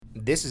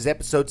This is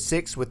episode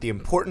 6 with the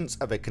importance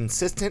of a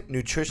consistent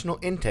nutritional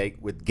intake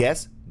with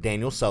Guest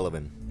Daniel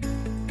Sullivan.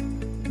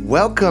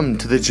 Welcome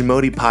to the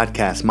Jamodi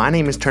Podcast. My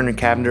name is Turner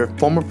Cavender,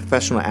 former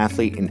professional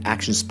athlete and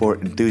action sport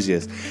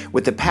enthusiast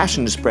with a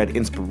passion to spread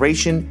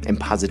inspiration and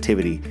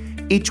positivity.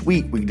 Each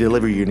week, we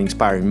deliver you an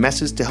inspiring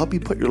message to help you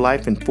put your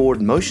life in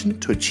forward motion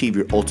to achieve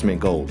your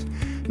ultimate goals.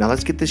 Now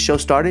let's get this show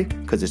started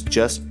because it's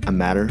just a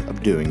matter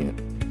of doing it.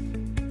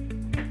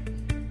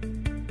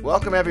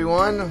 Welcome,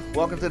 everyone.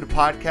 Welcome to the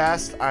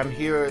podcast. I'm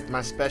here with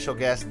my special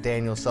guest,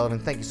 Daniel Sullivan.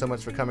 Thank you so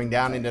much for coming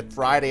down into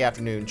Friday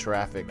afternoon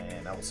traffic.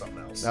 Man, that was something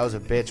else. That was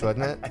a bitch,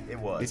 wasn't it? It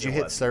was. Did you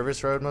hit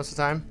Service Road most of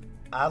the time?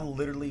 I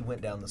literally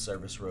went down the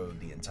service road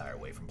the entire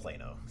way from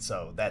Plano.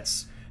 So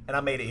and I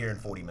made it here in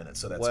 40 minutes,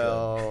 so that's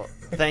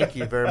good. Thank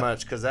you very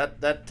much, because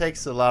that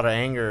takes a lot of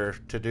anger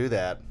to do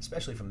that.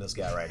 Especially from this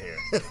guy right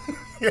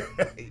here.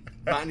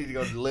 I need to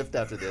go to the lift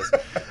after this.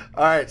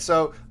 All right,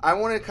 so I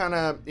want to kind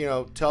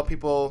of, tell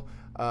people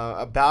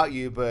about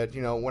you, but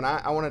when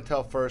I want to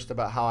tell first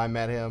about how I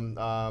met him.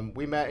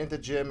 We met at the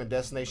gym in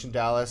Destination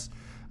Dallas.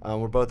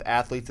 We're both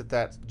athletes at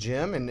that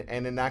gym,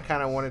 and then I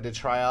kind of wanted to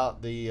try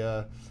out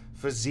the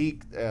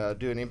physique,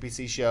 do an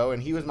NPC show,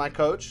 and he was my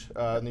coach,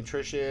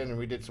 nutrition, and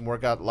we did a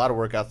lot of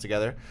workouts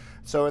together.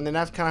 So, and then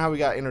that's kind of how we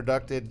got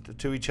introduced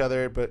to each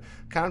other. But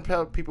kind of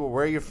tell people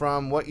where you're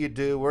from, what you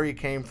do, where you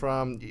came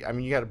from. I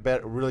mean, you got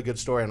a really good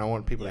story, and I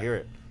want people to hear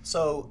it.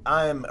 So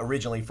I'm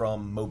originally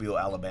from Mobile,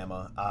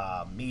 Alabama.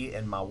 Me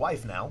and my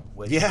wife now.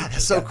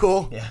 That's so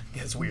cool. Yeah,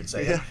 it's weird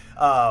saying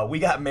it. We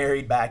got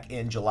married back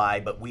in July,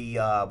 but we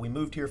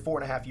moved here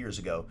 4.5 years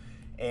ago,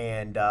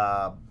 and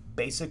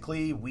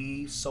basically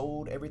we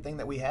sold everything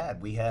that we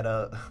had. We had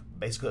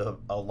basically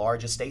a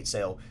large estate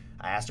sale.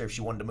 I asked her if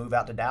she wanted to move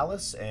out to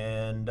Dallas,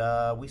 and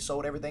we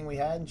sold everything we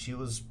had, and she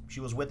was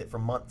with it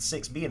from month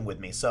 6 being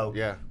with me. So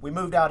we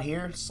moved out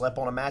here, slept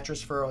on a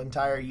mattress for an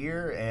entire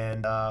year,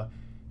 and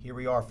here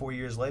we are 4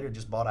 years later,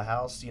 just bought a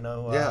house,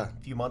 a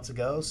few months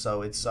ago.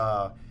 So it's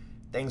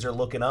things are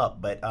looking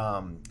up. But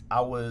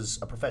I was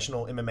a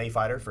professional MMA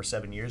fighter for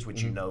 7 years,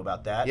 which you know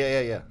about that.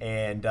 Yeah.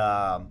 And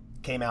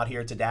came out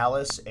here to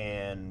Dallas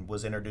and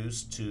was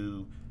introduced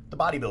to the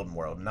bodybuilding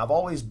world. And I've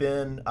always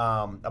been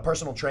a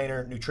personal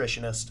trainer,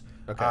 nutritionist,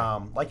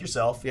 like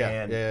yourself.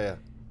 Yeah.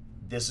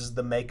 This is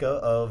the mecca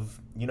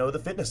of,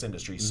 the fitness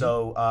industry. Mm-hmm.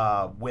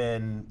 So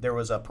when there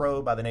was a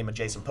pro by the name of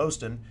Jason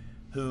Poston,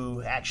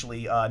 who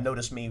actually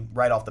noticed me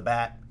right off the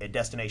bat at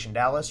Destination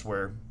Dallas,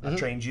 where I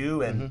trained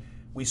you, and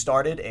we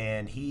started,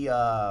 and he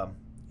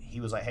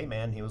was like, hey,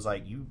 man, he was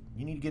like, you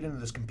need to get into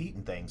this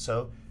competing thing.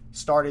 So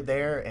started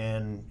there,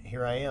 and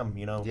here I am,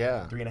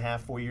 3.5,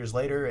 4 years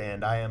later,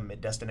 and I am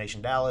at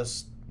Destination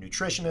Dallas,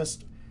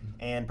 nutritionist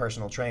and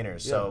personal trainer.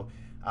 So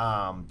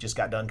just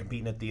got done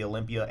competing at the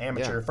Olympia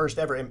first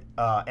ever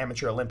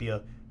amateur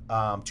Olympia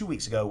 2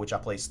 weeks ago, which I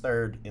placed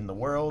 3rd in the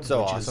world, which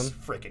awesome. is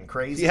freaking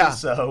crazy. Yeah.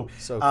 So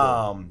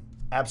cool.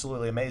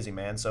 Absolutely amazing,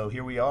 man. So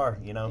here we are,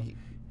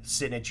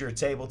 sitting at your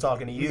table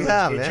talking to you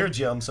at your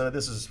gym. So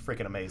this is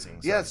freaking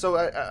amazing. So. Yeah. So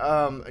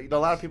a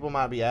lot of people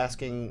might be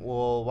asking,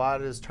 well, why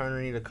does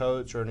Turner need a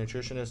coach or a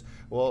nutritionist?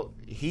 Well,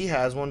 he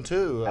has one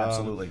too.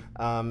 Absolutely.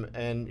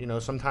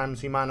 And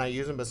sometimes he might not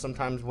use them, but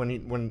sometimes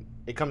when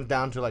it comes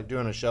down to like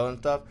doing a show and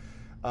stuff,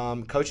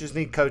 coaches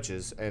need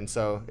coaches, and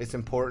so it's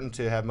important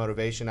to have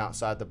motivation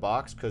outside the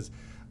box, because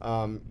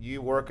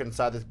you work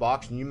inside this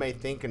box and you may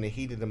think in the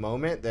heat of the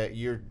moment that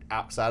you're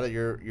outside of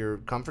your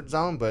comfort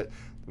zone, but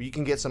you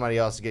can get somebody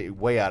else to get you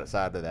way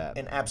outside of that.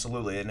 And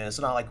absolutely, and it's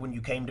not like when you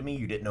came to me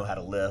you didn't know how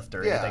to lift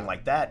or anything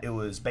like that. It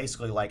was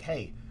basically like,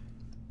 hey,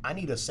 I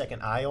need a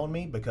second eye on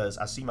me because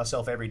I see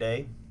myself every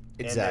day.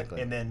 Exactly.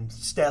 And then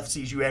Steph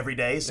sees you every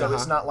day, so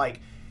it's not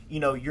like,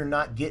 you're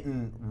not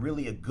getting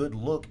really a good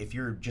look if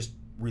you're just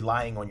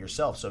relying on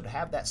yourself. So to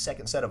have that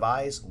second set of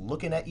eyes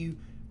looking at you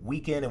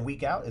week in and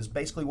week out is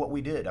basically what we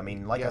did. I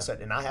mean, like I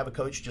said, and I have a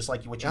coach just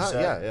like what you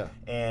said. Yeah.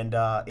 And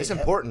it's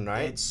important,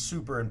 right? It's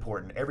super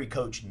important. Every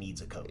coach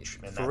needs a coach,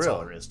 and For that's real.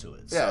 all there is to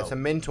it. Yeah, so, it's a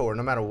mentor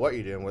no matter what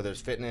you're doing, whether it's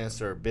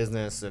fitness or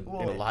business and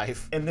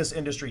life. In this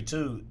industry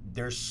too,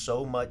 there's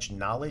so much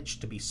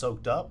knowledge to be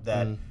soaked up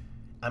that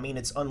I mean,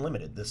 it's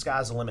unlimited. The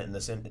sky's the limit in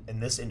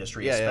this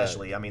industry,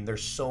 especially. Yeah. I mean,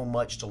 there's so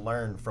much to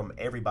learn from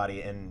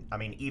everybody, and I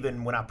mean,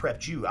 even when I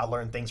prepped you, I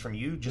learned things from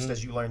you just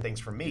as you learned things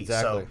from me.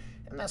 Exactly. So,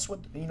 and that's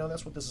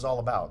what this is all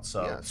about.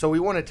 So, so we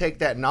want to take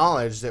that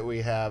knowledge that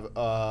we have.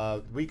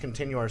 We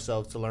continue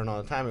ourselves to learn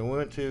all the time, and we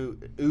want to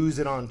ooze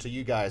it on to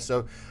you guys.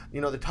 So,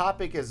 the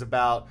topic is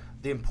about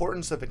the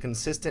importance of a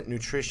consistent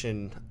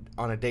nutrition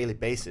on a daily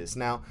basis.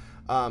 Now,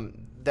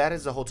 that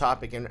is the whole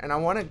topic, and I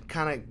want to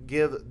kind of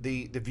give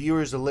the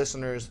viewers, the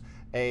listeners,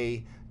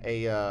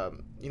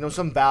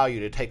 some value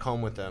to take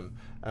home with them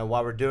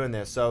while we're doing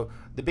this. So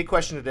the big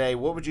question today: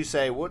 what would you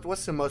say?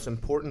 What's the most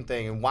important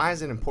thing, and why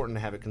is it important to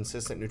have a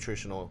consistent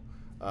nutritional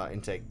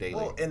intake daily?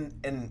 Well, and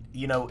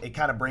it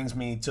kind of brings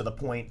me to the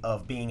point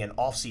of being in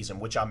off season,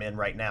 which I'm in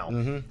right now.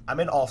 Mm-hmm. I'm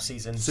in off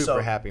season.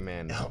 Super happy,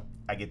 man.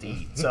 I get to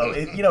eat, so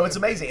it's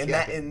amazing,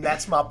 and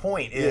that's my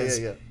point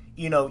is.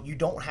 You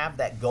don't have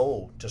that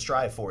goal to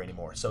strive for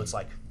anymore. So it's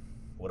like,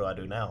 what do I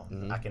do now?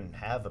 Mm-hmm. I can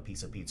have a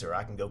piece of pizza, or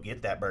I can go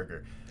get that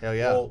burger. Hell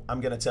yeah. Well,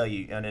 I'm going to tell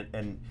you,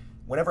 and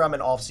whenever I'm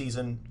in off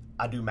season,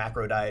 I do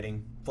macro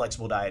dieting,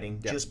 flexible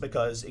dieting, just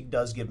because it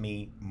does give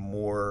me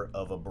more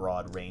of a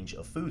broad range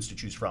of foods to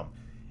choose from.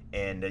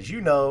 And as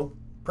you know,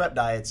 prep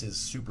diets is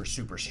super,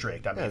 super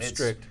strict. I mean, it's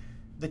strict.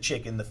 The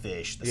chicken, the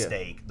fish, the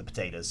steak, the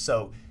potatoes.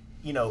 So,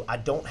 I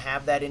don't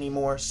have that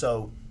anymore.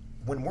 So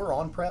when we're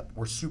on prep,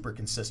 we're super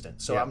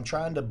consistent. So I'm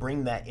trying to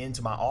bring that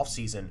into my off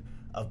season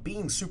of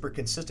being super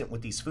consistent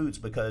with these foods,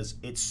 because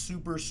it's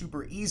super,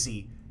 super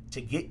easy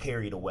to get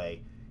carried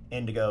away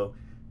and to go,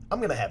 I'm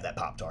going to have that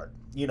Pop-Tart,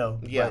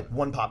 but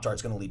one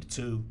Pop-Tart's going to lead to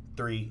 2,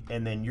 3,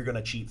 and then you're going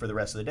to cheat for the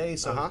rest of the day.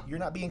 So you're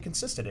not being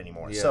consistent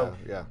anymore. So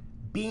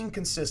being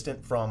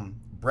consistent from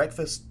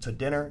breakfast to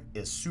dinner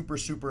is super,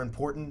 super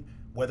important,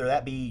 whether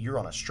that be you're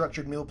on a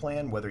structured meal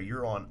plan, whether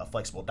you're on a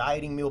flexible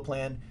dieting meal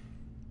plan.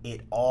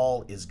 It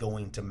all is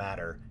going to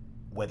matter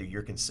whether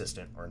you're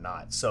consistent or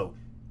not. So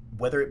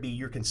whether it be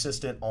you're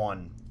consistent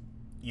on,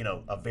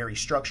 a very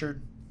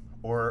structured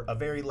or a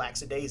very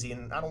lackadaisy,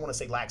 and I don't want to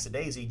say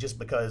lackadaisy just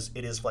because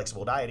it is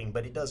flexible dieting,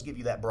 but it does give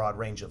you that broad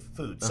range of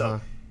food.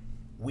 So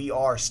we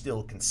are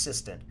still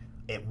consistent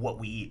at what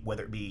we eat,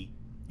 whether it be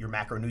your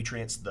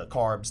macronutrients, the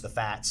carbs, the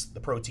fats, the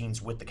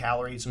proteins with the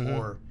calories,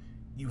 or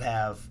you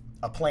have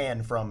a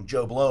plan from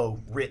Joe Blow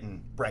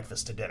written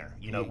breakfast to dinner.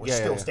 We're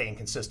still staying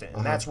consistent.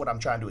 And that's what I'm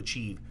trying to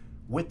achieve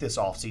with this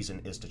off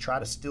season, is to try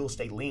to still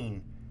stay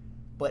lean,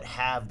 but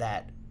have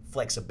that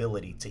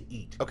flexibility to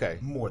eat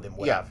more than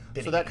what I've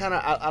been eating. That kind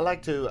of,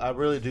 I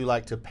really do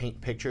like to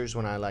paint pictures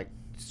when I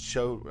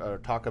show or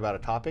talk about a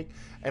topic.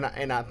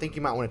 And I think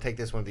you might want to take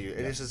this one with you. Yeah.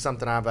 This is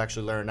something I've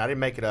actually learned. I didn't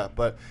make it up,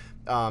 but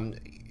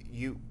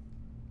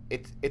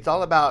it's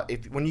all about,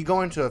 when you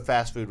go into a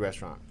fast food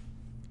restaurant,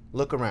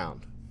 look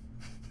around.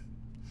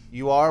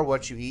 You are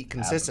what you eat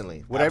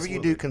consistently. Whatever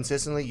you do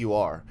consistently, you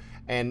are.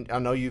 And I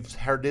know you've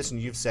heard this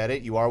and you've said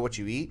it, you are what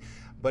you eat.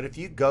 But if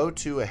you go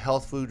to a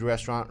health food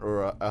restaurant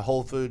or a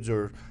Whole Foods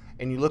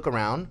and you look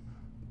around,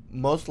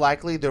 most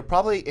likely they're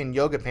probably in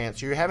yoga pants.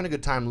 So you're having a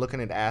good time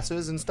looking at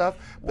asses and stuff,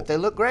 but they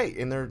look great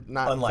and they're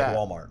not unlike fat.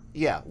 Walmart.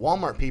 Yeah,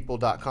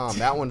 walmartpeople.com.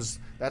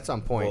 That's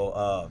on point.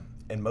 Well,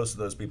 and most of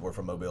those people are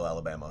from Mobile,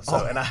 Alabama.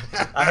 So, and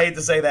I hate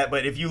to say that,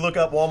 but if you look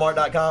up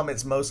walmart.com,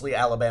 it's mostly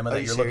Alabama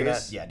that you're looking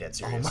at. Yeah, dead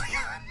serious. Oh my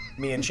God.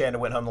 Me and Shanda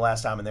went home the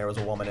last time, and there was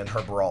a woman in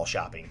her bra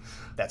shopping.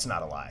 That's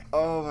not a lie.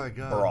 Oh my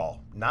God. Bra,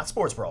 not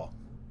sports bra.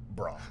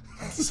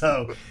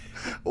 So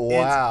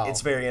wow,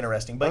 it's very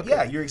interesting. But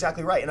yeah, you're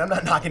exactly right. And I'm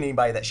not knocking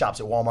anybody that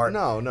shops at Walmart.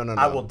 No.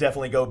 I will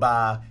definitely go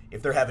buy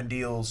if they're having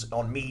deals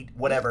on meat,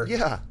 whatever.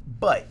 Yeah.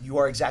 But you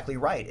are exactly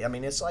right. I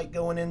mean, it's like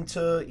going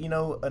into,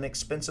 an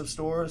expensive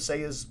store,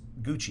 say is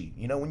Gucci.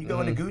 When you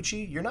go into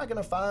Gucci, you're not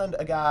going to find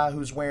a guy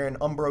who's wearing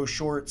Umbro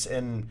shorts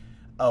and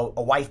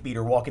a wife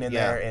beater walking in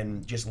there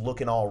and just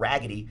looking all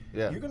raggedy.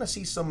 Yeah. You're going to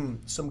see some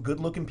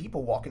good looking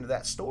people walk into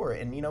that store.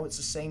 And, it's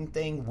the same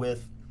thing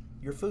with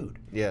your food.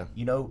 Yeah.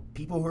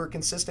 People who are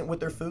consistent with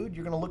their food,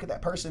 you're going to look at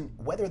that person,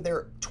 whether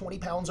they're 20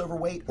 pounds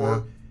overweight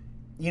or,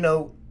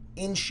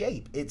 in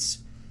shape.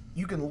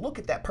 You can look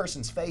at that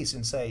person's face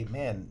and say,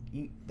 man,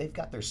 they've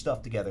got their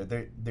stuff together.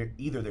 They're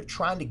either they're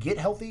trying to get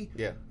healthy,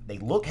 they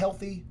look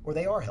healthy, or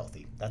they are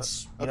healthy.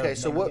 That's okay.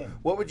 So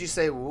what would you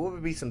say? What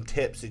would be some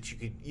tips that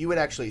you would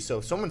actually? So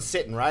if someone's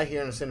sitting right here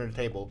in the center of the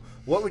table,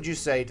 what would you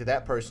say to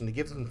that person to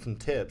give them some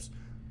tips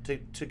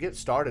to get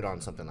started on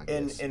something like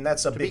this? And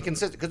that's to be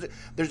consistent, because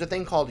there's a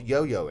thing called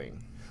yo-yoing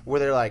where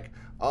they're like,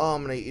 oh,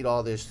 I'm gonna eat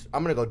all this.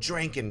 I'm gonna go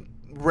drink and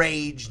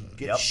rage,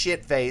 get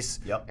shit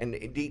face, and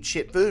eat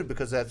shit food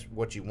because that's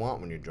what you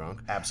want when you're drunk.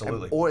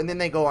 Absolutely. And then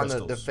they go on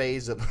the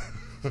phase of,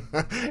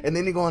 and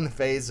then you go on the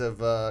phase of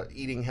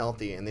eating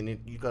healthy, and then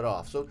you cut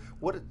off. So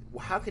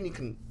how can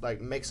you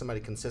make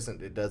somebody consistent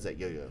that does that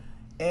yo-yo?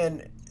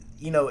 And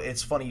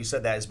it's funny you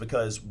said that, is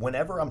because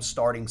whenever I'm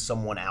starting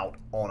someone out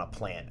on a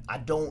plan, I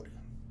don't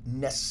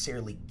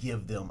necessarily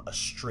give them a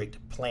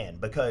strict plan,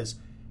 because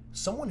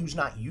someone who's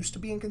not used to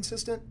being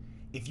consistent,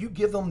 if you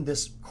give them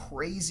this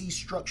crazy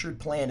structured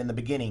plan in the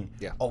beginning,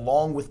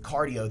 along with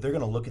cardio, they're going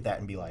to look at that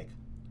and be like,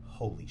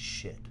 holy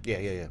shit.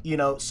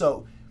 Yeah.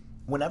 So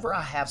whenever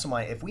I have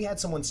someone, if we had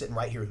someone sitting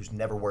right here who's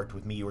never worked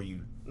with me or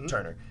you,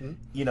 Turner,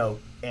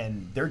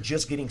 and they're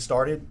just getting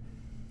started,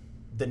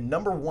 the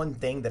number one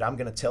thing that I'm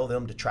going to tell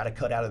them to try to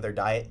cut out of their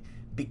diet,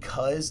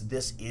 because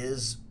this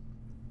is,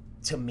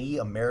 to me,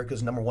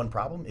 America's number one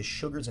problem, is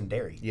sugars and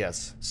dairy.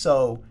 Yes.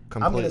 So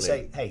completely. I'm going to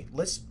say, hey,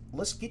 let's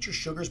get your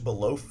sugars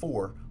below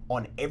 4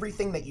 on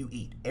everything that you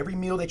eat. Every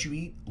meal that you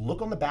eat,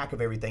 look on the back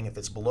of everything. If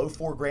it's below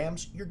 4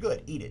 grams, you're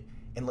good. Eat it.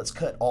 And let's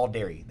cut all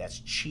dairy. That's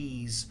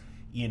cheese,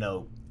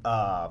 even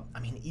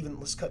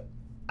let's cut,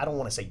 I don't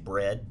want to say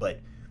bread, but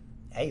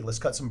hey, let's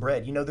cut some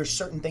bread. There's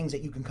certain things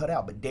that you can cut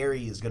out, but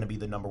dairy is going to be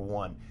the number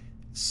one.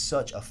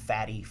 Such a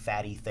fatty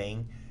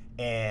thing.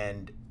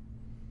 And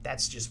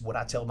that's just what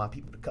I tell my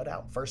people to cut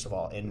out, first of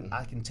all. And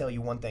I can tell you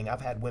one thing.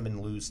 I've had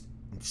women lose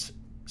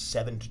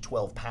 7 to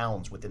 12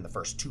 pounds within the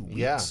first 2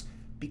 weeks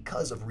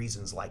because of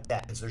reasons like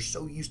that, because they're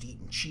so used to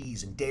eating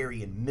cheese and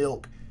dairy and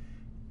milk.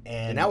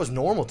 And that was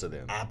normal to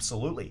them.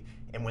 Absolutely.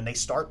 And when they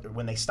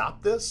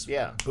stop this,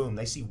 boom,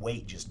 they see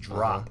weight just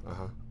drop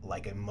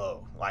like a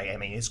mo. Like, I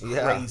mean, it's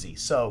crazy. Yeah.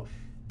 So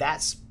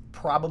that's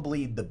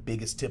probably the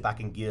biggest tip I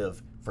can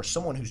give for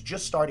someone who's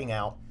just starting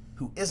out,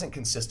 who isn't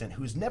consistent,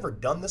 who's never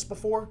done this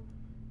before.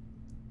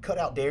 Cut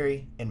out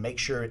dairy and make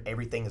sure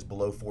everything is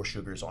below 4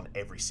 sugars on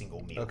every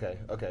single meal.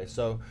 Okay.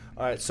 So,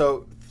 all right.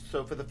 So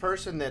for the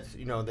person that's,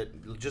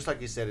 that just like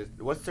you said,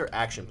 what's their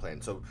action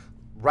plan? So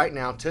right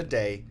now,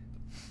 today,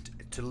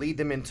 to lead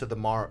them into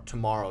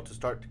tomorrow to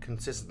start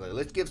consistently.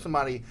 Let's give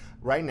somebody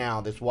right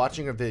now that's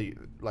watching a video,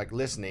 like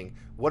listening,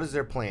 what is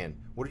their plan?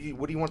 What do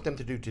you want them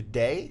to do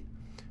today,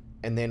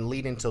 and then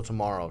lead until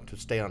tomorrow to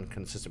stay on a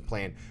consistent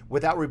plan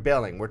without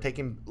rebelling? We're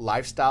taking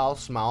lifestyle,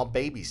 small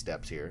baby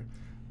steps here,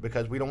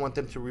 because we don't want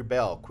them to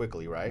rebel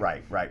quickly, right?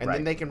 Right. And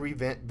then they can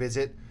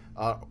visit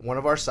one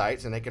of our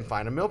sites and they can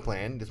find a meal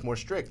plan that's more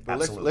strict. But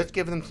let's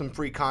give them some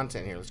free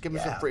content here. Let's give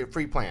them some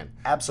free plan.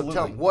 Absolutely. So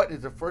tell them, what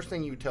is the first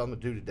thing you tell them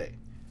to do today?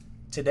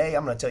 Today,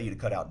 I'm going to tell you to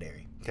cut out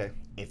dairy. Okay.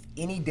 If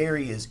any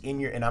dairy is in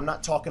your, and I'm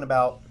not talking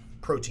about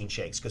protein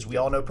shakes, because we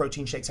all know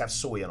protein shakes have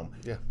soy in them.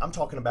 Yeah. I'm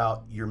talking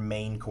about your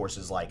main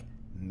courses like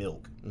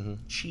milk,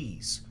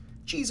 cheese.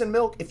 Cheese and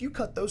milk, if you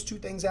cut those two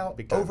things out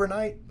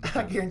overnight,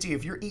 I guarantee you,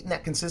 if you're eating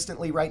that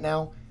consistently right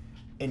now,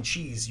 and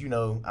cheese,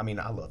 I mean,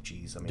 I love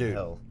cheese. I mean, dude,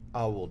 hell.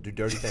 I will do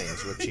dirty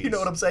things with cheese. You know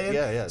what I'm saying?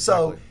 Yeah, exactly.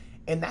 So,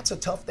 and that's a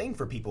tough thing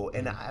for people.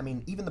 And I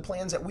mean, even the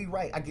plans that we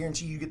write, I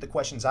guarantee you get the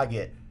questions I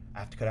get. I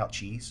have to cut out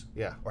cheese.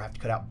 Yeah. Or I have to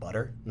cut out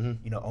butter.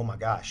 Oh my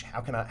gosh,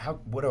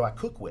 what do I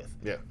cook with?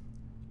 Yeah.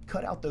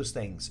 Cut out those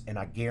things, and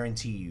I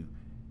guarantee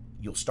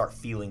you'll start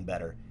feeling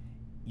better.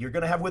 You're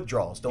going to have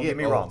withdrawals. Don't get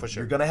me wrong. For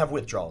sure. You're going to have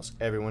withdrawals.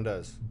 Everyone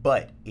does.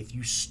 But if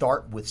you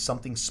start with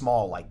something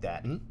small like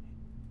that,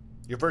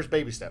 your first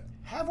baby step.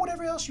 Have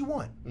whatever else you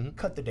want.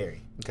 Cut the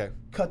dairy. Okay.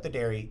 Cut the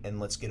dairy, and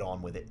let's get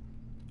on with it.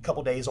 A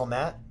couple days on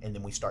that, and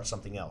then we start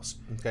something else.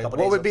 Okay.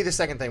 What would be the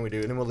second thing we do,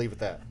 and then we'll leave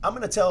it at that? I'm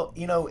going to tell,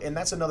 and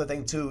that's another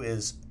thing too,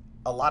 is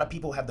a lot of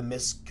people have the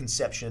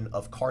misconception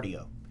of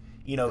cardio.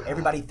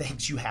 Everybody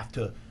thinks you have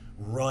to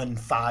run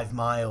 5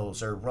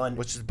 miles or run,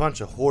 which is a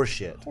bunch of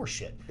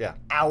horseshit. Yeah.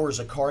 Hours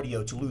of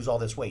cardio to lose all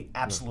this weight.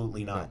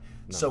 Absolutely not.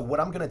 No. So what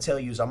I'm going to tell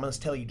you is I'm going to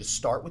tell you to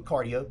start with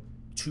cardio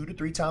 2 to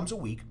 3 times a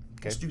week.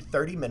 Okay. Let's do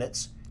 30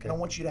 minutes. Okay. And I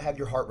want you to have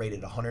your heart rate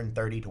at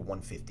 130 to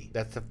 150.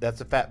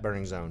 That's a fat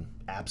burning zone.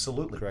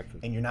 Absolutely. Correct.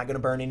 And you're not going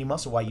to burn any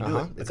muscle while you do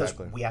it, because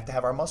we have to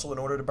have our muscle in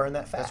order to burn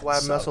that fat. That's why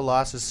muscle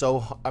loss is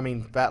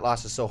fat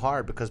loss is so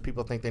hard, because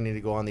people think they need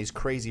to go on these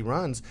crazy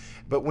runs.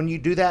 But when you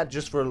do that,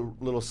 just for a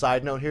little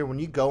side note here, when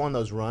you go on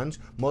those runs,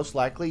 most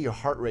likely your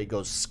heart rate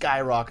goes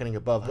skyrocketing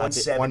above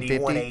 170,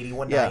 180,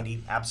 190. Yeah.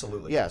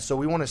 Absolutely. Yeah, so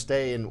we want to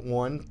stay in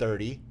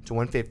 130 to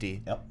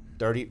 150. Yep.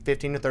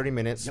 15 to 30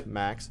 minutes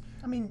max.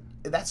 I mean,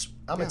 I'm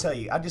going to tell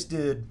you, I just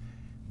did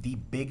the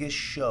biggest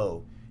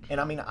show. And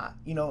I mean,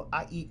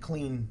 I eat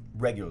clean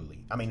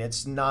regularly. I mean,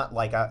 it's not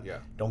like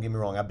don't get me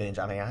wrong, I binge.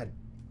 I mean, I had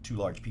 2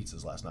 large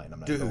pizzas last night, and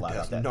I'm not going to lie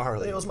about that.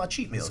 Gnarly. It was my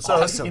cheat meal. It's so,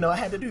 awesome. I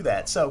had to do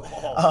that. So,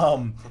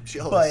 I'm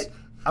jealous. But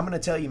I'm going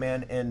to tell you,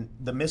 man, and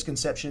the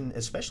misconception,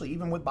 especially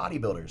even with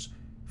bodybuilders,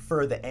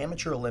 for the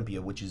Amateur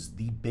Olympia, which is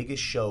the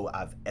biggest show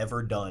I've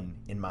ever done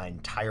in my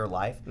entire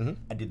life,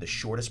 I did the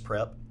shortest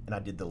prep, and I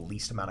did the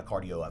least amount of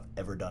cardio I've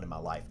ever done in my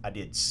life. I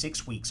did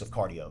 6 weeks of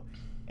cardio,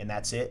 and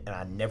that's it, and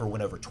I never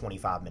went over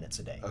 25 minutes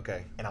a day.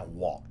 Okay. And I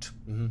walked.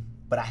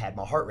 But I had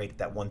my heart rate at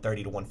that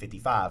 130 to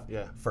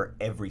 155 for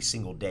every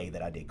single day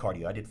that I did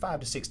cardio. I did 5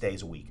 to 6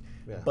 days a week.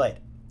 Yeah. But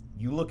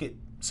you look at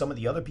some of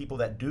the other people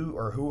that do,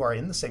 or who are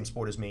in the same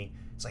sport as me,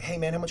 it's like, hey,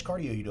 man, how much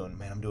cardio are you doing?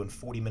 Man, I'm doing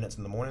 40 minutes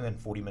in the morning and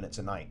 40 minutes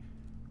at night.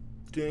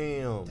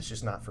 Damn. That's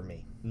just not for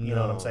me. You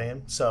know what I'm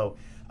saying? So,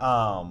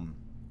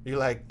 you're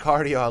like,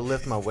 cardio, I'll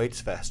lift my weights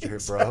faster,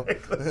 bro.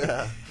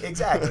 Yeah.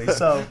 Exactly.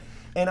 So,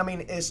 and I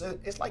mean, it's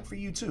like for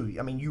you too.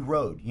 I mean, you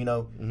rode,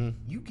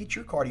 you get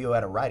your cardio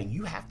out of riding.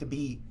 You have to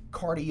be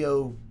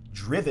cardio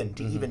driven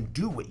to even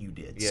do what you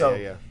did.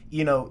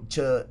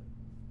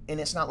 And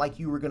it's not like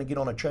you were going to get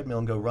on a treadmill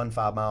and go run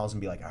 5 miles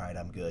and be like, all right,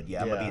 I'm good.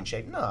 I'm going to be in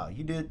shape. No,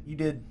 you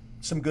did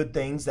some good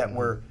things that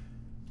were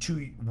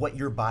to what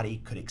your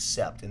body could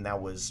accept, and that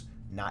was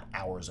not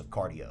hours of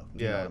cardio.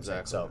 Yeah,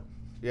 exactly. So,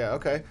 yeah,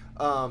 okay.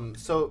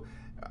 So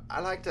I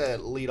like to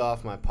lead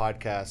off my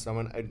podcast.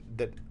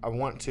 I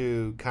want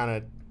to kind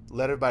of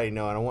let everybody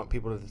know, and I want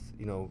people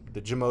to,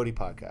 the Jamodi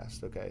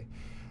podcast, okay?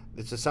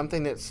 This is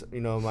something that's,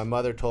 my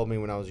mother told me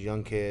when I was a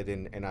young kid,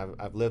 and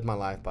I've lived my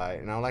life by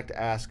it. And I like to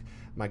ask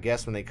my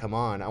guests when they come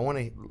on, I want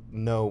to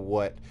know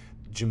what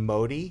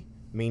Jamodi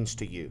means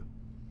to you.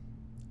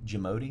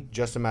 Jamodi?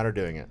 Just a matter of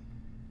doing it.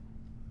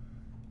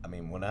 I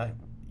mean,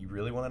 you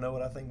really want to know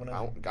what I think when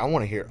I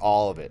want to hear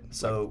all of it.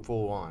 So like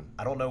full on.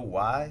 I don't know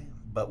why,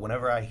 but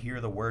whenever I hear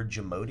the word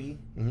Jamodi,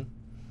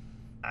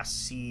 I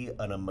see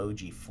an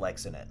emoji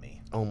flexing at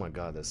me. Oh my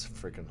God, that's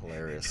freaking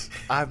hilarious.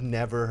 I've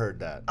never heard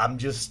that.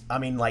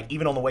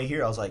 Even on the way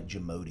here, I was like,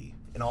 Jamodi.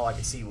 And all I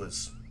could see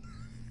was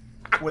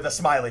with a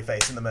smiley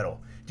face in the middle.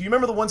 Do you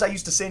remember the ones I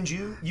used to send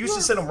you? You used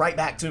to send them right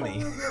back to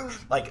me,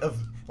 like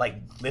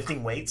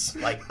lifting weights,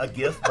 like a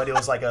GIF, but it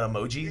was like an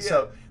emoji. Yeah.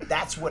 So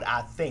that's what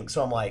I think.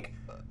 So I'm like,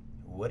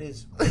 what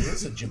is a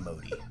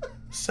Jamodi?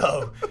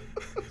 So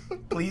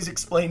please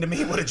explain to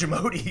me what a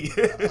Jamodi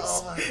is.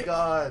 Oh my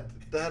God,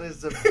 that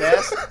is the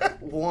best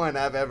one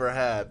I've ever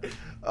had.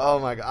 Oh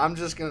my God, I'm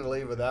just gonna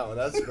leave with that one.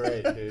 That's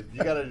great, dude.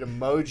 You got an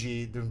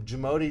emoji,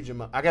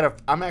 Jamodi.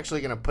 I'm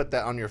actually gonna put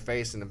that on your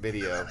face in the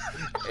video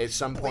at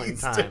some point in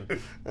time.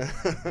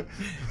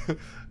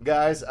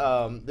 Guys,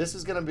 this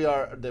is gonna be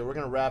we're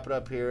gonna wrap it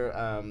up here.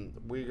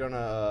 We're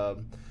gonna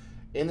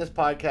end this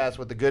podcast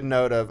with the good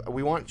note of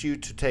we want you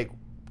to take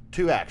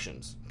 2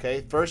 actions.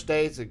 Okay, first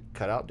day is to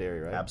cut out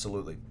dairy, right?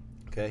 Absolutely.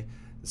 Okay.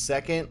 The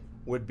second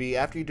would be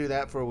after you do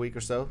that for a week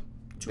or so.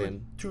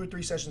 Two or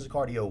three sessions of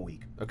cardio a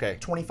week. Okay.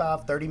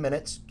 25, 30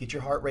 minutes. Get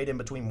your heart rate in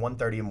between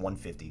 130 and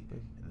 150.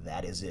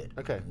 That is it.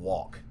 Okay.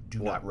 Walk. Do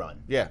not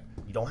run. Yeah.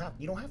 You don't have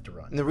to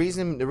run. And the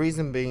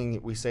reason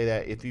being we say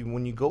that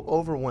when you go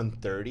over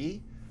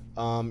 130,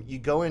 you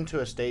go into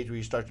a stage where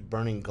you start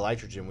burning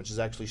glycogen, which is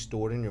actually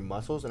stored in your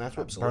muscles, and that's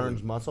what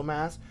burns muscle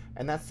mass.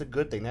 And that's the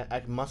good thing.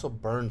 That muscle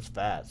burns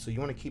fat, so you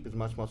want to keep as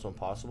much muscle as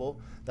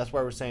possible. That's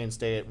why we're saying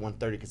stay at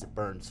 130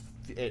 because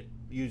it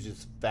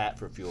uses fat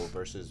for fuel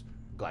versus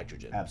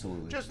glycogen.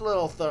 Absolutely. Just a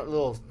little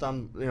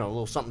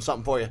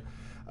something for you.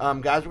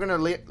 Guys, we're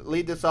going to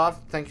lead this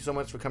off. Thank you so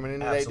much for coming in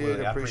today, Absolutely.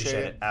 dude. I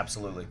appreciate it.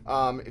 Absolutely.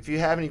 If you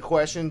have any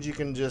questions, you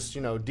can just,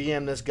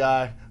 DM this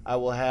guy. I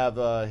will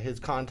have his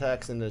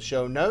contacts in the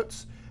show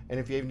notes. And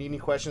if you need any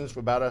questions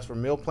about us for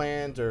meal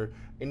plans or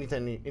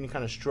anything, any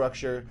kind of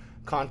structure,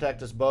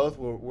 contact us both.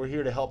 We're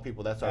here to help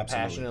people. That's our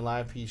passion in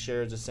life. He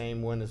shares the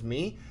same one as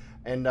me.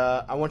 And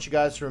I want you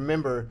guys to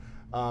remember,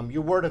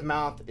 your word of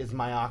mouth is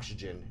my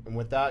oxygen. And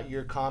without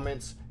your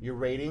comments, your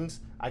ratings,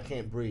 I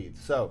can't breathe.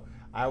 So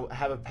I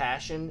have a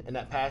passion, and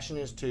that passion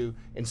is to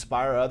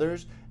inspire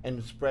others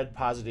and spread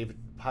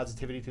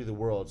positivity through the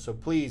world. So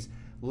please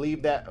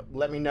leave that.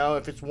 Let me know.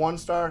 If it's 1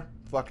 star,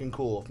 fucking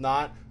cool. If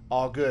not,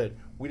 all good.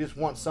 We just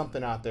want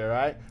something out there,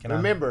 all right?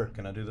 Remember.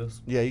 Can I do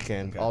this? Yeah, you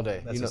can. Okay. All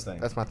day. That's his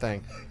thing. That's my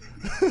thing.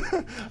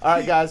 All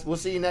right, guys. We'll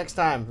see you next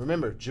time.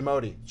 Remember,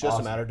 Jamodi. It's just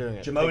a matter of doing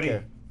it. Jamodi. Take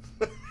care.